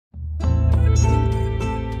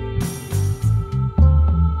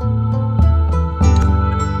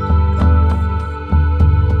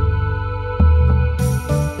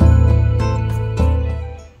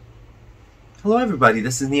everybody,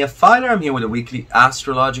 this is Nia Fyler. I'm here with a weekly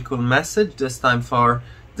astrological message, this time for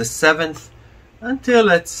the 7th until,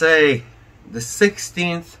 let's say, the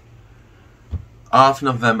 16th of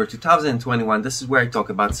November 2021. This is where I talk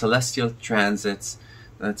about celestial transits,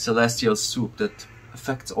 that celestial soup that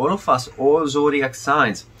affects all of us, all zodiac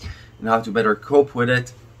signs, and how to better cope with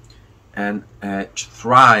it and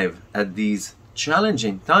thrive at these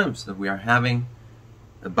challenging times that we are having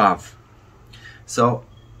above. So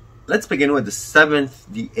let's begin with the 7th,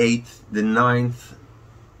 the 8th, the 9th.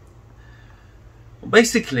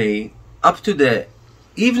 Basically, up to the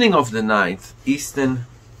evening of the 9th, Eastern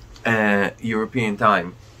European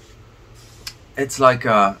time, it's like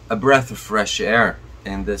a breath of fresh air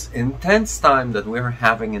in this intense time that we are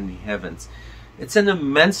having in the heavens. It's an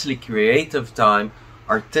immensely creative time,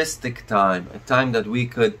 artistic time, a time that we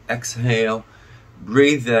could exhale,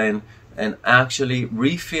 breathe in, and actually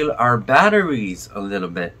refill our batteries a little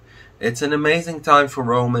bit. It's an amazing time for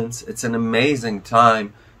romance. It's an amazing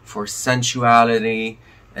time for sensuality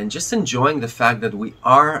and just enjoying the fact that we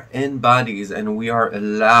are in bodies and we are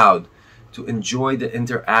allowed to enjoy the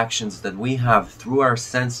interactions that we have through our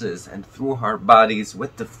senses and through our bodies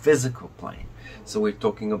with the physical plane. So we're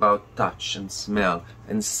talking about touch and smell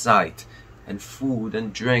and sight and food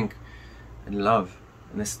and drink and love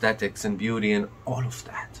and aesthetics and beauty and all of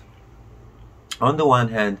that. On the one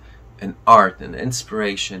hand, and art and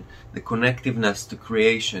inspiration, the connectiveness to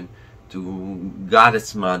creation, to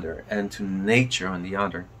Goddess Mother, and to nature on the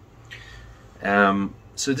other.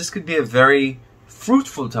 So this could be a very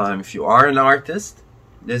fruitful time if you are an artist.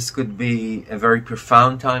 This could be a very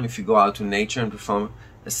profound time if you go out to nature and perform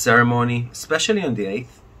a ceremony, especially on the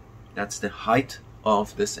 8th. That's the height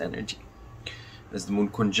of this energy. As the moon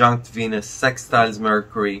conjunct Venus, sextiles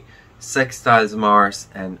Mercury, sextiles Mars,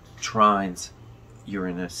 and trines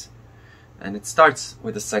Uranus. And it starts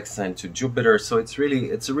with a sextile to Jupiter, so it's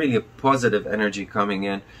really a positive energy coming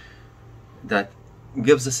in that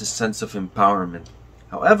gives us a sense of empowerment.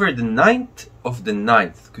 However, the 9th of the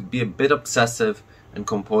 9th could be a bit obsessive and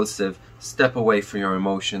compulsive. Step away from your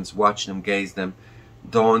emotions, watch them, gaze them.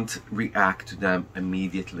 Don't react to them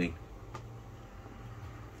immediately.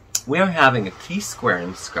 We are having a T-square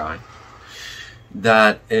in the sky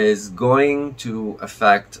that is going to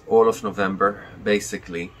affect all of November,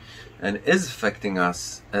 basically, and is affecting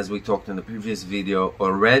us, as we talked in the previous video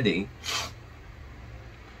already.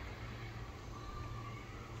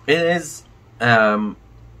 It is a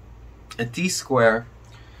T-square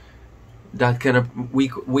that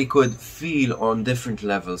we could feel on different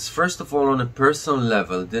levels. First of all, on a personal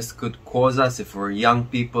level, this could cause us, if we're young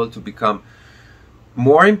people, to become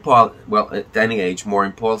more well, at any age, more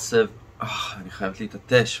impulsive. אני חייבת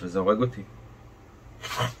להתעטש וזה הורג אותי.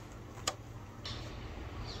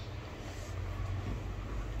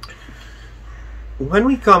 When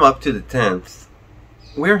we come up to the 10th,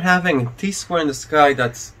 we're having a T-square in the sky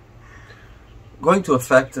that's going to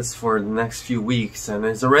affect us for the next few weeks and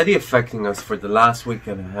is already affecting us for the last week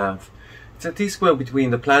and a half. It's a T-square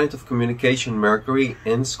between the planet of communication Mercury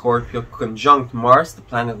in Scorpio conjunct Mars, the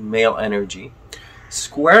planet of male energy,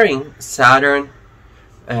 squaring Saturn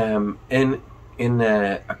in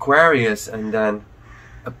Aquarius, and then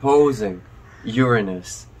opposing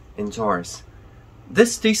Uranus in Taurus.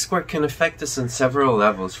 This T-square can affect us on several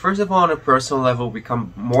levels. First of all, on a personal level, we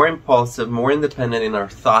become more impulsive, more independent in our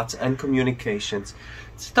thoughts and communications.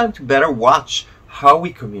 It's time to better watch how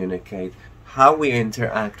we communicate, how we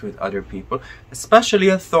interact with other people, especially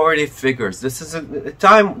authority figures. This is a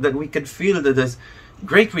time that we can feel that there's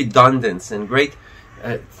great redundancy and great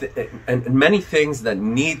and many things that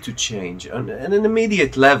need to change on an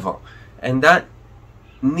immediate level, and that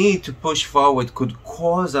need to push forward could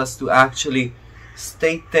cause us to actually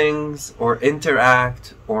state things or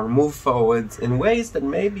interact or move forward in ways that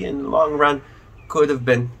maybe in the long run could have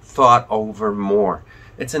been thought over more.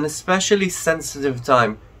 It's an especially sensitive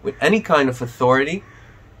time with any kind of authority.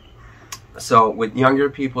 So with younger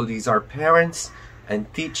people, these are parents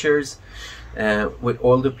and teachers. With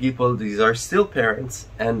older people, these are still parents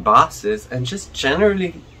and bosses, and just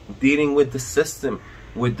generally dealing with the system,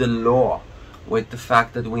 with the law, with the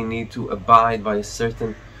fact that we need to abide by a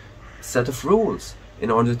certain set of rules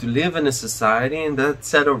in order to live in a society, and that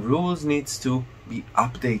set of rules needs to be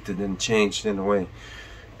updated and changed in a way.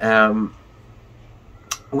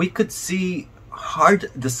 We could see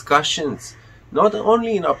hard discussions, not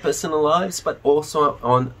only in our personal lives, but also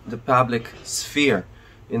on the public sphere.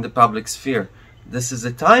 In the public sphere. This is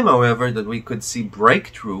a time, however, that we could see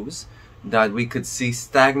breakthroughs, that we could see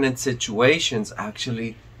stagnant situations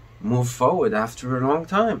actually move forward after a long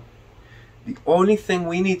time. The only thing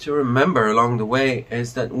we need to remember along the way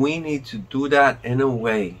is that we need to do that in a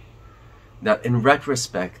way that in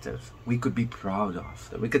retrospective we could be proud of.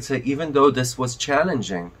 That we could say, even though this was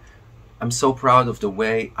challenging, I'm so proud of the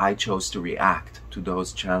way I chose to react to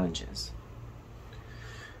those challenges.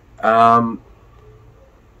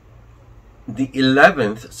 The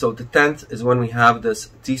 11th, so the 10th is when we have this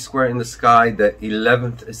T-square in the sky. The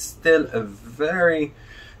 11th is still a very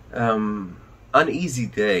uneasy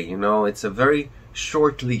day, you know. It's a very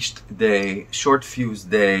short-leashed day, short-fused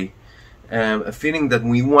day, a feeling that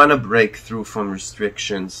we want to break through from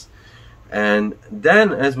restrictions. And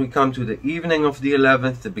then as we come to the evening of the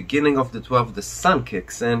 11th, the beginning of the 12th, the sun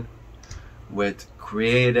kicks in with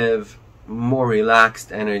creative, more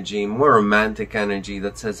relaxed energy, more romantic energy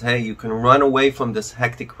that says, hey, you can run away from this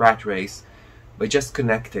hectic rat race by just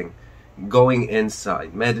connecting, going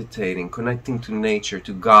inside, meditating, connecting to nature,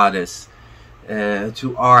 to goddess,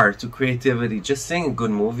 to art, to creativity, just seeing a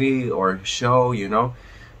good movie or show, you know,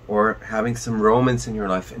 or having some romance in your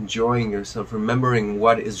life, enjoying yourself, remembering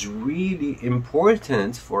what is really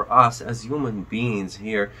important for us as human beings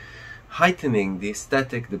here, heightening the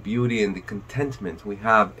aesthetic, the beauty, and the contentment we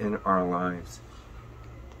have in our lives.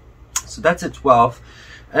 So that's the 12th.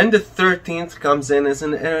 And the 13th comes in as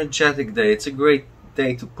an energetic day. It's a great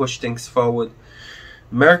day to push things forward.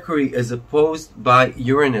 Mercury is opposed by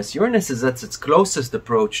Uranus. Uranus is at its closest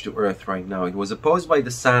approach to Earth right now. It was opposed by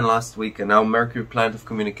the Sun last week, and now Mercury, planet of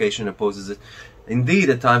communication, opposes it. Indeed,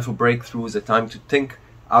 a time for breakthroughs, a time to think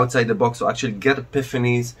outside the box, to actually get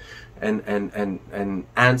epiphanies and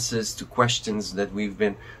answers to questions that we've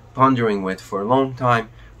been pondering with for a long time,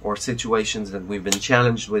 or situations that we've been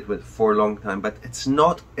challenged with for a long time. But it's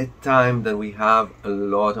not a time that we have a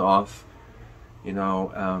lot of, you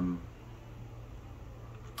know,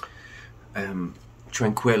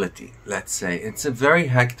 tranquility, let's say. It's a very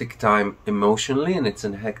hectic time emotionally, and it's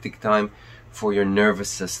a hectic time for your nervous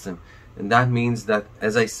system. And that means that,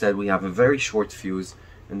 as I said, we have a very short fuse,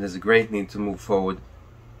 and there's a great need to move forward.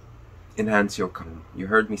 Enhance your calm. You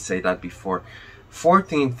heard me say that before.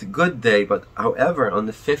 14th, good day, but however, on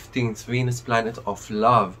the 15th, Venus, planet of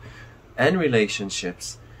love and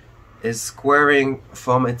relationships, is squaring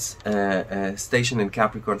from its station in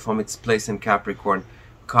Capricorn, from its place in Capricorn,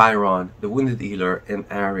 Chiron, the wounded healer, in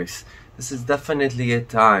Aries. This is definitely a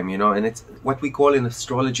time, you know, and it's what we call in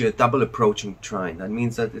astrology a double approaching trine. That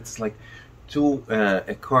means that it's like two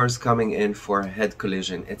cars coming in for a head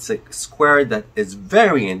collision. It's a square that is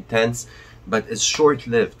very intense, but is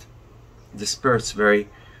short-lived, disperse very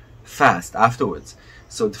fast afterwards.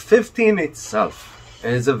 So the 15th itself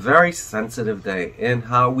is a very sensitive day in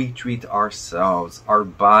how we treat ourselves, our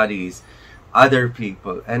bodies, other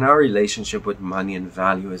people, and our relationship with money and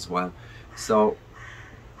value as well. So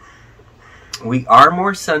we are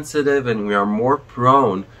more sensitive, and we are more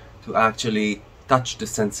prone to actually touch the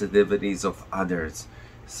sensitivities of others.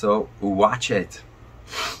 So watch it.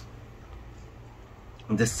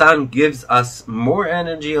 The sun gives us more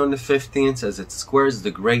energy on the 15th as it squares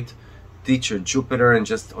the great teacher Jupiter, and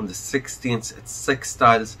just on the 16th it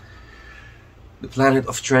sextiles the planet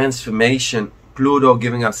of transformation Pluto,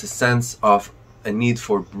 giving us a sense of a need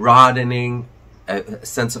for broadening, a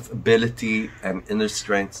sense of ability and inner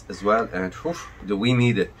strength as well. And do we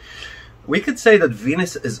need it? We could say that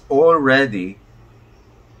Venus is already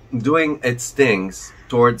doing its things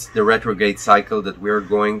towards the retrograde cycle that we're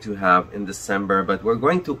going to have in December, but we're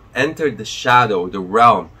going to enter the shadow, the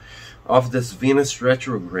realm of this Venus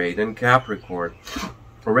retrograde in Capricorn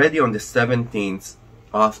already on the 17th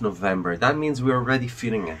of November. That means we're already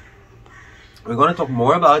feeling it. We're going to talk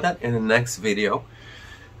more about that in the next video.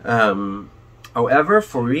 However,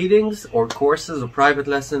 for readings or courses or private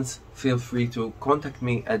lessons, feel free to contact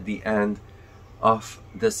me at the end of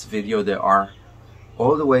this video. There are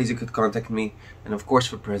all the ways you could contact me, and of course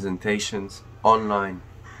for presentations online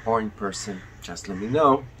or in person, just let me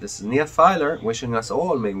know. This is Nia Fyler, wishing us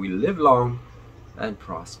all, may we live long and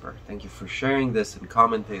prosper. Thank you for sharing this and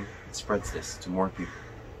commenting. It spreads this to more people.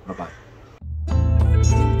 Bye-bye.